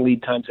the long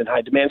lead times and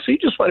high demand. So you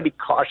just want to be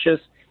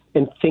cautious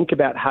and think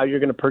about how you're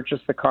going to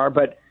purchase the car.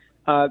 But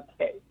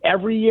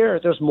every year,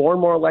 there's more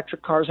and more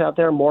electric cars out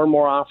there, more and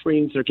more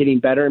offerings. They're getting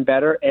better and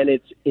better, and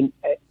it's an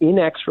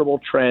inexorable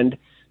trend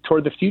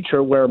toward the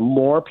future where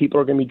more people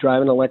are going to be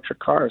driving electric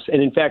cars.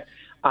 And in fact,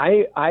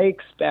 I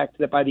expect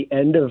that by the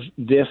end of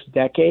this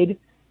decade,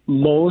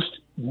 most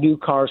new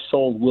cars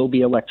sold will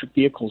be electric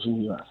vehicles in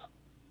the U.S.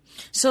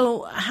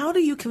 So how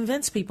do you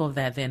convince people of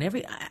that then?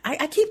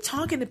 I keep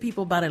talking to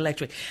people about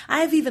electric.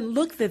 I've even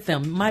looked at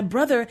them. My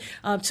brother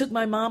took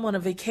my mom on a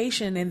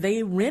vacation and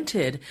they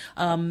rented,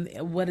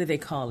 what do they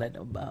call it?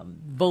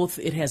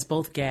 It has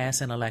both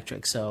gas and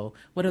electric. So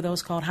what are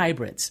those called?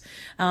 Hybrids.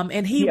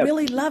 And he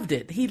really loved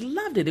it. He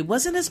loved it. It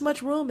wasn't as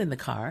much room in the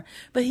car,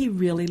 but he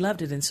really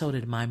loved it. And so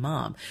did my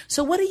mom.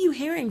 So what are you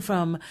hearing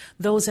from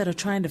those that are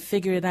trying to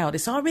figure it out?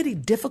 It's already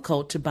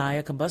difficult to buy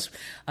a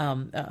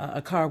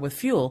car with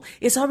fuel.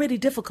 It's already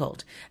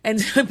difficult,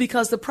 and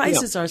because the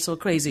prices are so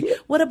crazy.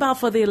 What about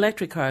for the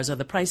electric cars? Are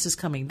the prices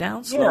coming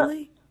down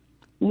slowly?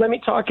 Let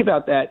me talk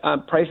about that.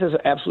 Prices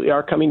absolutely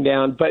are coming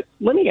down, but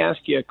let me ask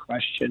you a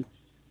question.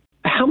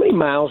 How many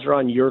miles are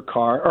on your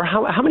car, or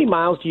how many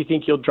miles do you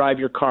think you'll drive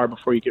your car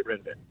before you get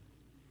rid of it?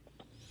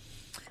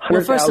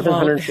 100,000,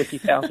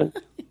 150,000?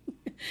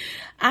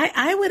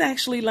 I would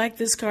actually like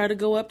this car to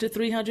go up to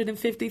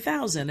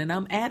 350,000, and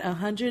I'm at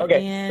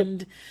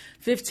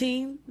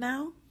 115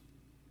 now.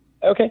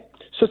 Okay,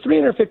 so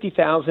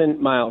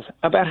 350,000 miles.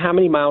 About how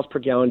many miles per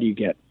gallon do you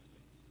get?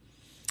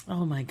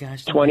 Oh, my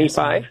gosh.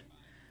 25?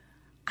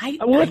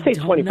 Let's say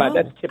 25. Know.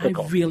 That's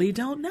typical. I really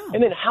don't know.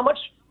 And then how much?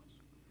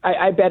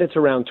 I bet it's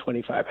around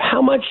 25.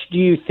 How much do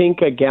you think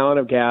a gallon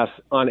of gas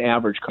on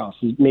average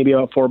costs? Maybe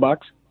about $4?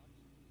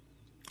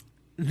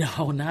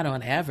 No, not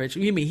on average.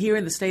 You mean here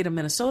in the state of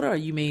Minnesota, or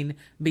you mean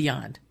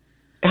beyond?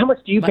 How much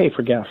do you pay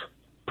for gas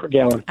per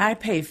gallon? I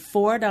paid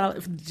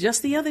 $4.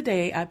 Just the other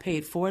day, I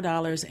paid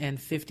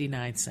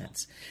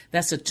 $4.59.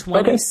 That's a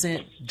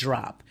 20-cent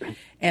drop.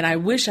 And I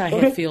wish I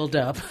had filled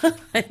up,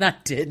 and I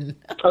didn't.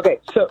 Okay,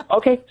 so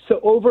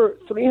over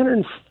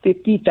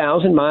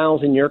 350,000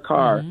 miles in your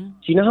car. Do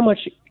you know how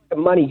much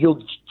money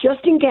you'll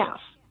just in gas?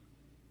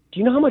 Do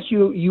you know how much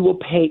you will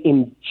pay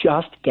in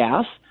just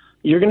gas?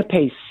 You're going to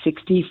pay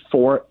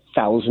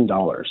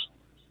 $64,000.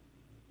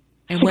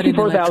 And what in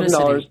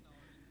electricity?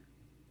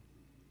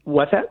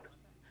 What's that?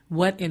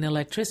 What in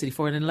electricity?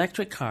 For an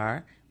electric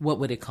car, what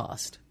would it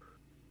cost?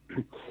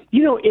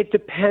 You know, it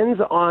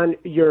depends on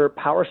your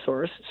power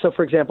source. So,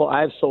 for example,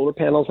 I have solar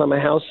panels on my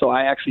house, so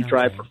I actually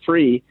drive for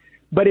free.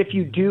 But if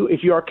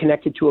you are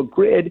connected to a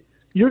grid,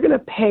 you're going to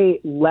pay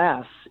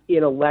less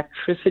in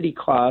electricity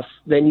costs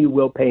than you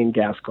will pay in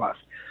gas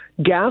costs.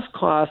 Gas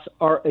costs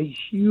are a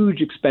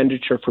huge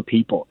expenditure for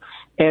people.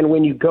 And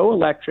when you go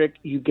electric,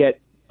 you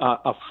get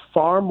a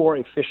far more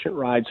efficient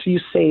ride. So you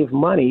save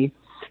money,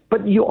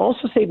 but you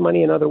also save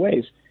money in other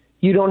ways.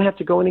 You don't have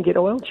to go in and get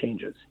oil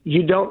changes.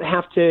 You don't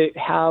have to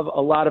have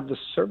a lot of the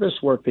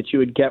service work that you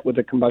would get with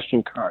a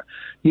combustion car.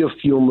 You have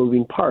fewer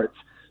moving parts.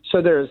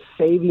 So there's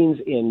savings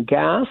in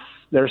gas,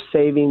 there's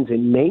savings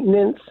in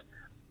maintenance,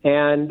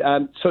 and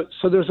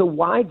so there's a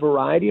wide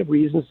variety of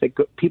reasons that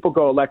people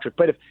go electric.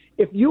 But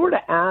if you were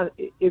to ask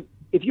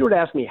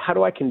me, how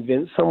do I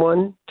convince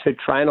someone to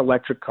try an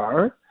electric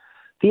car?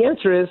 The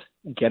answer is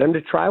get them to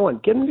try one.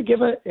 Get them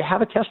to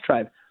have a test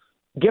drive.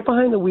 Get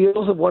behind the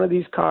wheels of one of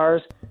these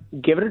cars,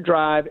 give it a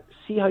drive,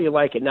 see how you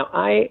like it. Now,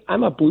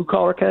 I'm a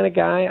blue-collar kind of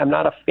guy. I'm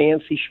not a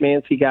fancy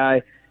schmancy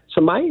guy.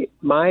 So my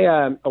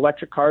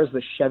electric car is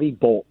the Chevy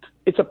Bolt.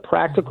 It's a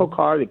practical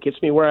car that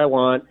gets me where I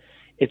want.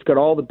 It's got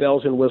all the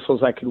bells and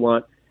whistles I could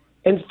want.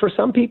 And for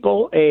some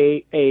people,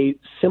 a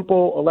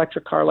simple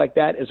electric car like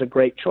that is a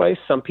great choice.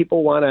 Some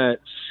people want to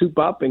soup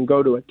up and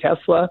go to a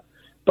Tesla.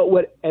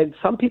 And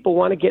some people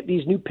want to get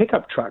these new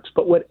pickup trucks.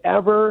 But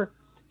whatever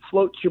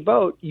floats your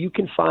boat, you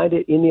can find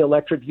it in the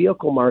electric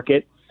vehicle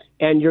market,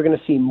 and you're going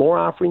to see more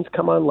offerings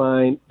come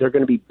online. They're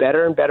going to be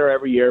better and better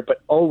every year,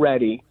 but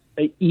already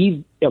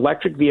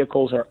electric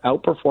vehicles are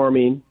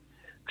outperforming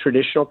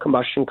traditional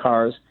combustion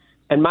cars.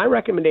 And my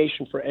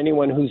recommendation for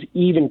anyone who's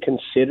even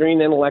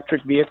considering an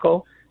electric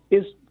vehicle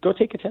is go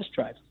take a test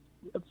drive.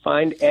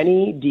 Find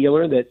any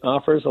dealer that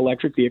offers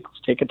electric vehicles,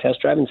 take a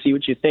test drive and see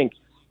what you think.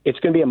 It's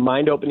going to be a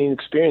mind-opening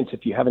experience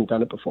if you haven't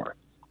done it before.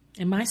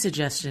 And my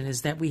suggestion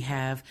is that we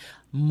have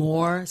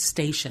more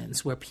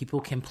stations where people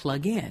can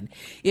plug in.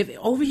 If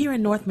over here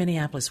in North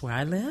Minneapolis where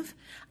I live,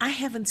 I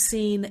haven't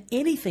seen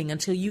anything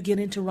until you get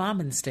into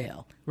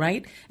Robbinsdale,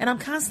 right? And I'm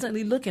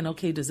constantly looking,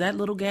 okay, does that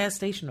little gas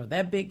station or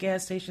that big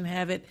gas station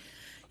have it?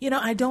 You know,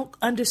 I don't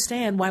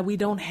understand why we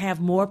don't have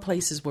more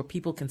places where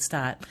people can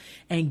stop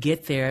and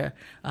get there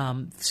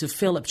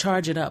to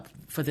charge it up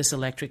for this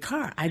electric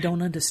car. I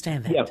don't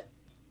understand that.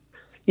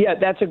 Yeah,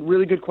 that's a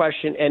really good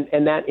question,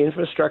 and that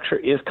infrastructure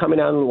is coming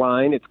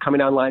online. It's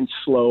coming online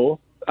slower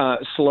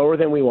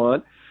than we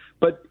want.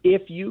 But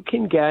if you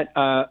can get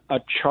a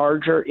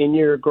charger in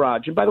your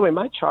garage, and by the way,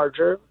 my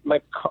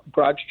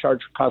garage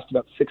charger costs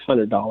about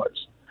 $600.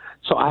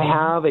 So I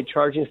have a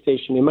charging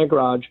station in my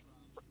garage,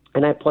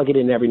 and I plug it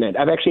in every night.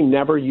 I've actually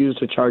never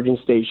used a charging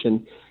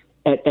station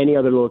at any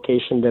other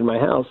location than my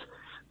house.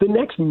 The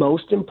next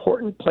most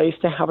important place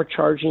to have a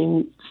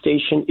charging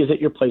station is at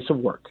your place of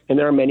work. And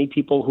there are many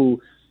people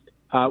who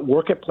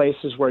work at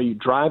places where you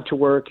drive to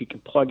work, you can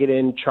plug it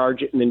in,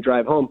 charge it, and then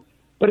drive home.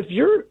 But if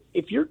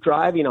you're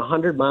driving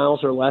 100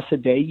 miles or less a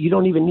day, you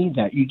don't even need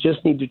that. You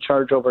just need to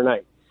charge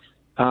overnight.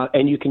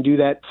 And you can do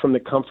that from the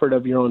comfort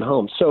of your own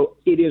home. So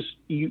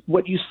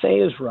what you say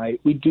is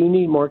right. We do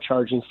need more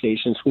charging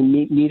stations. We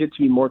need it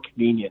to be more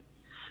convenient.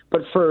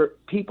 But for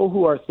people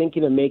who are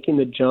thinking of making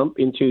the jump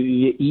into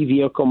the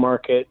e-vehicle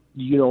market,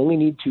 you only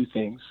need two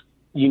things.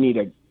 You need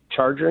a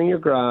charger in your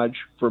garage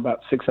for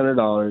about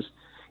 $600,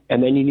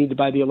 and then you need to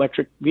buy the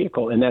electric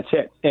vehicle, and that's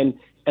it. And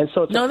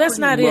so it's no, that's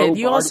not it.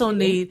 You also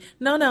need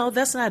no,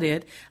 that's not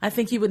it. I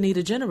think you would need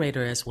a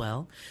generator as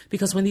well,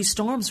 because when these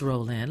storms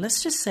roll in,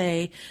 let's just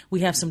say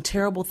we have some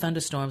terrible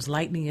thunderstorms,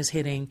 lightning is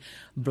hitting,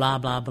 blah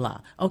blah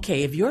blah.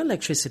 Okay, if your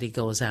electricity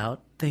goes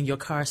out, then your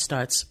car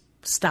stops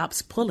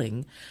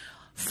pulling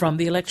from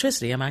the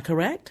electricity. Am I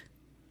correct?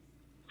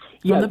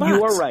 Yeah,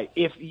 you are right.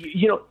 If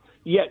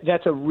yeah,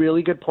 that's a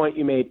really good point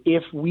you made.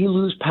 If we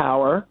lose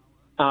power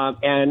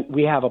and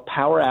we have a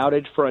power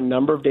outage for a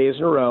number of days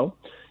in a row,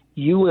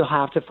 you will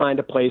have to find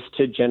a place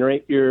to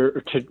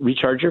to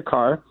recharge your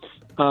car.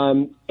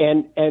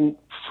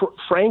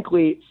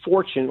 Frankly,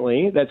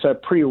 fortunately, that's a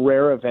pretty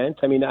rare event.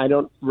 I mean, I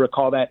don't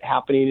recall that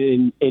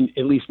happening in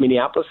at least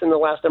Minneapolis in the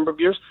last number of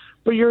years.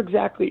 But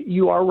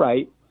you are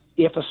right.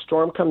 If a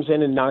storm comes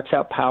in and knocks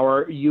out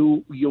power,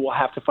 you will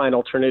have to find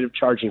alternative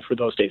charging for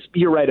those days.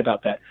 You're right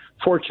about that.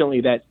 Fortunately,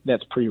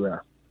 that's pretty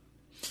rare.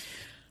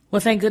 Well,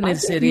 thank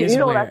goodness it is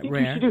rare.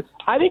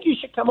 I think you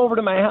should come over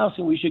to my house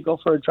and we should go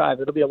for a drive.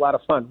 It'll be a lot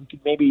of fun. We could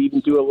maybe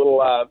even do a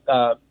little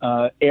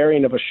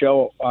airing of a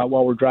show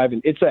while we're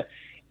driving.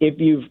 If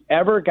you've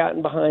ever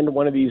gotten behind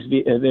one of these,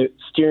 the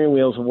steering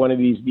wheels of one of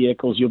these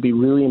vehicles, you'll be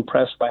really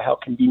impressed by how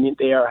convenient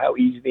they are, how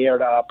easy they are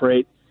to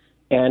operate,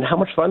 and how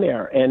much fun they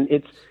are. And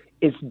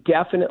it's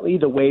definitely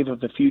the wave of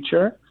the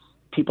future.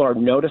 People are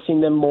noticing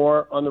them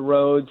more on the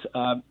roads.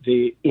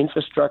 The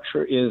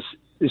infrastructure is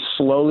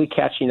slowly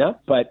catching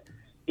up, but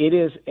it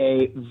is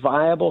a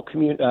viable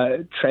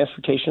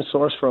transportation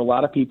source for a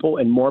lot of people,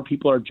 and more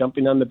people are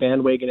jumping on the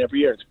bandwagon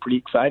every year. It's pretty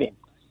exciting.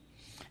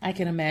 I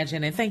can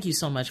imagine, and thank you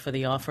so much for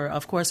the offer.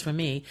 Of course, for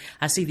me,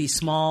 I see these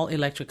small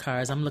electric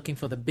cars. I'm looking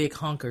for the big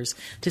honkers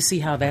to see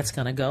how that's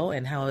going to go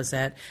and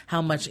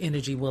how much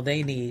energy will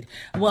they need.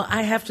 Well,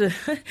 I have to,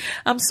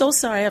 I'm so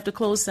sorry I have to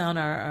close down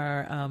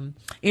our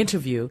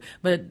interview,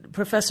 but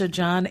Professor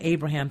John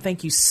Abraham,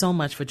 thank you so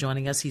much for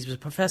joining us. He's a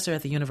professor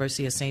at the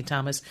University of St.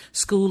 Thomas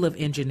School of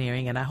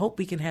Engineering, and I hope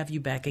we can have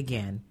you back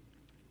again.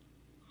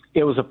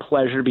 It was a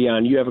pleasure to be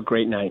on. You have a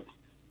great night.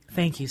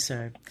 Thank you,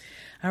 sir.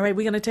 All right,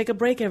 we're going to take a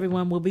break,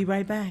 everyone. We'll be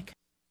right back.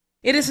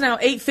 It is now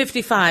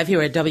 8:55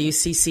 here at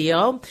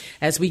WCCO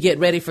as we get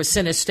ready for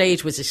Center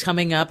Stage, which is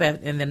coming up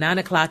in the 9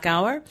 o'clock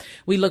hour.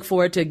 We look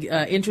forward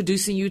to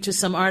introducing you to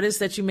some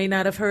artists that you may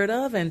not have heard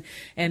of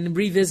and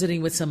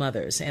revisiting with some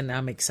others. And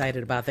I'm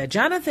excited about that.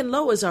 Jonathan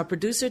Lowe is our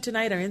producer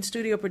tonight, our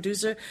in-studio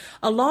producer,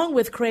 along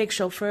with Craig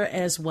Chauffeur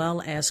as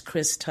well as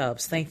Chris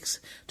Tubbs. Thanks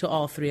to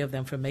all three of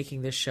them for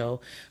making this show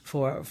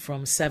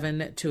from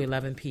 7 to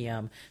 11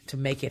 p.m. to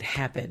make it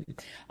happen.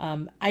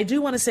 I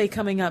do want to say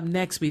coming up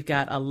next, we've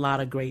got a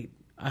lot of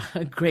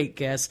great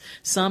guests.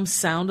 Some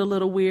sound a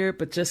little weird,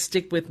 but just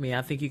stick with me.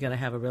 I think you're going to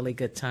have a really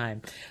good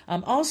time.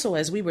 Also,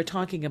 as we were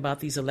talking about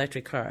these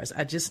electric cars,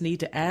 I just need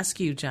to ask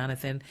you,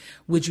 Jonathan,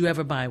 would you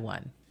ever buy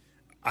one?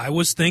 I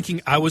was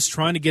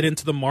trying to get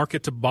into the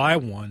market to buy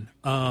one.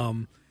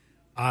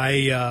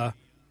 I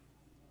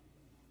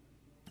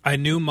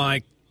knew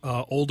my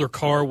older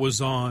car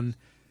was on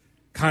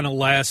kind of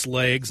last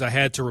legs. I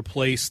had to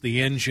replace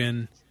the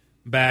engine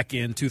back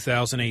in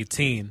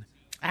 2018.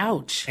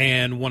 Ouch.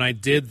 And when I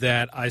did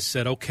that, I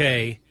said,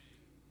 okay,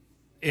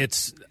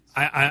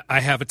 I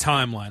have a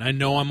timeline. I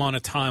know I'm on a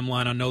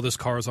timeline. I know this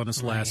car is on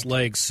its last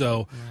legs,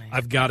 so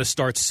I've got to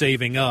start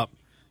saving up.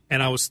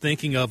 And I was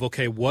thinking of,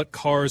 okay, what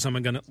cars am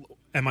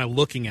I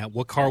looking at?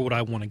 What car would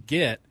I want to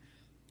get?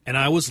 And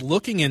I was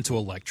looking into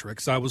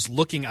electrics. I was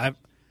looking. I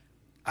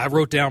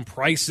wrote down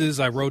prices.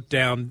 I wrote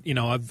down.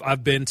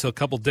 I've been to a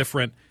couple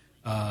different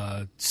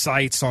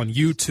sites on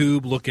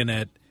YouTube looking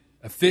at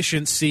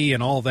efficiency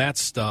and all that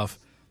stuff.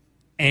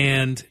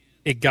 And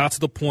it got to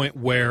the point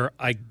where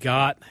I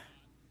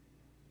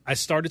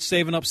started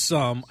saving up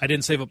some. I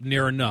didn't save up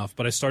near enough,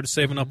 but I started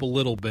saving up a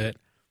little bit.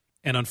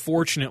 And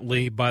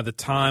unfortunately, by the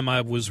time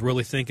I was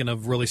really thinking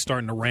of really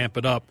starting to ramp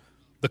it up,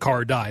 the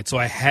car died. So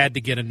I had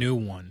to get a new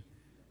one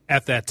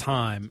at that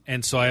time.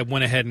 And so I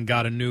went ahead and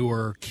got a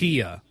newer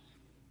Kia.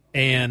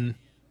 And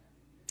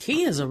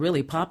Kias are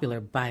really popular,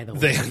 by the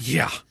way.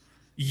 Yeah.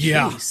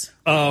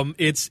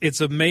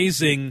 It's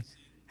amazing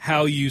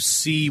how you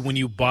see when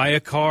you buy a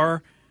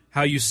car,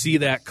 how you see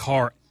that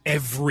car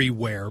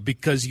everywhere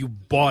because you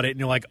bought it and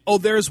you're like, oh,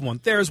 there's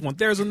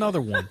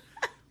another one.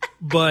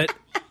 But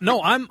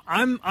no,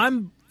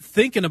 I'm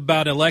thinking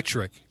about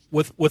electric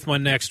with my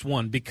next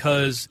one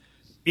because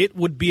it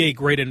would be a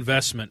great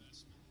investment.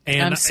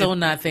 And I'm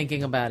not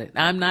thinking about it.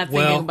 I'm not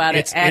thinking about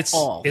it at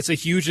all. It's a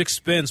huge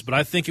expense, but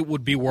I think it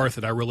would be worth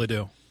it. I really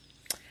do.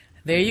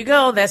 There you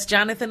go. That's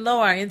Jonathan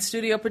Lowe, our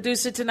in-studio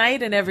producer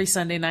tonight and every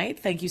Sunday night.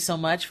 Thank you so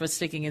much for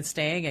sticking and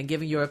staying and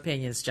giving your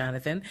opinions,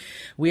 Jonathan.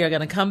 We are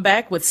going to come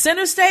back with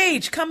Center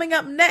Stage coming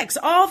up next.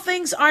 All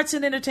things arts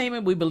and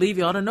entertainment. We believe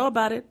you ought to know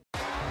about it.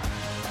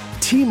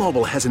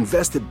 T-Mobile has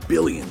invested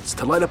billions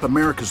to light up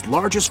America's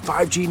largest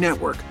 5G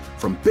network,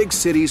 from big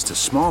cities to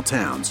small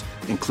towns,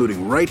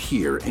 including right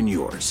here in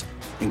yours.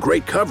 And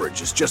great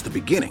coverage is just the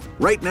beginning.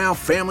 Right now,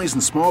 families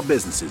and small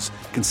businesses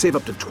can save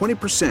up to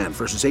 20%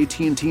 versus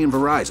AT&T and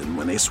Verizon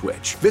when they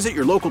switch. Visit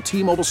your local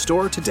T-Mobile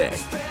store today.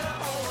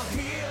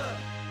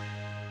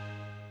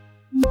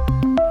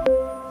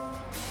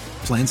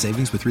 Plan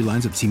savings with 3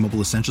 lines of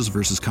T-Mobile Essentials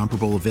versus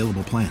comparable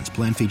available plans.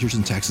 Plan features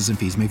and taxes and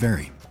fees may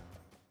vary.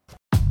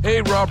 Hey,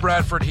 Rob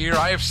Bradford here.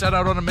 I have set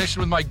out on a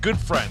mission with my good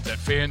friends at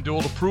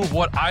FanDuel to prove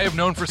what I have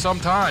known for some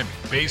time.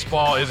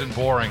 Baseball isn't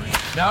boring.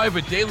 Now I have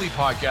a daily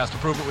podcast to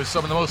prove it with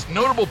some of the most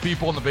notable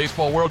people in the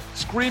baseball world,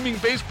 screaming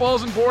baseball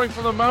isn't boring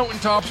from the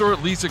mountaintops, or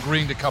at least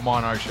agreeing to come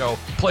on our show.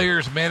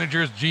 Players,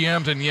 managers,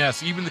 GMs, and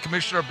yes, even the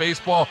commissioner of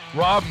baseball,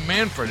 Rob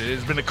Manfred. It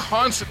has been a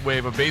constant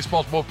wave of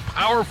baseball's most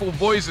powerful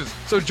voices.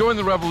 So join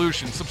the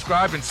revolution.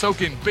 Subscribe and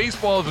soak in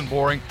Baseball Isn't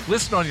Boring.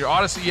 Listen on your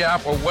Odyssey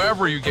app or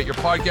wherever you get your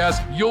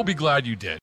podcasts. You'll be glad you did.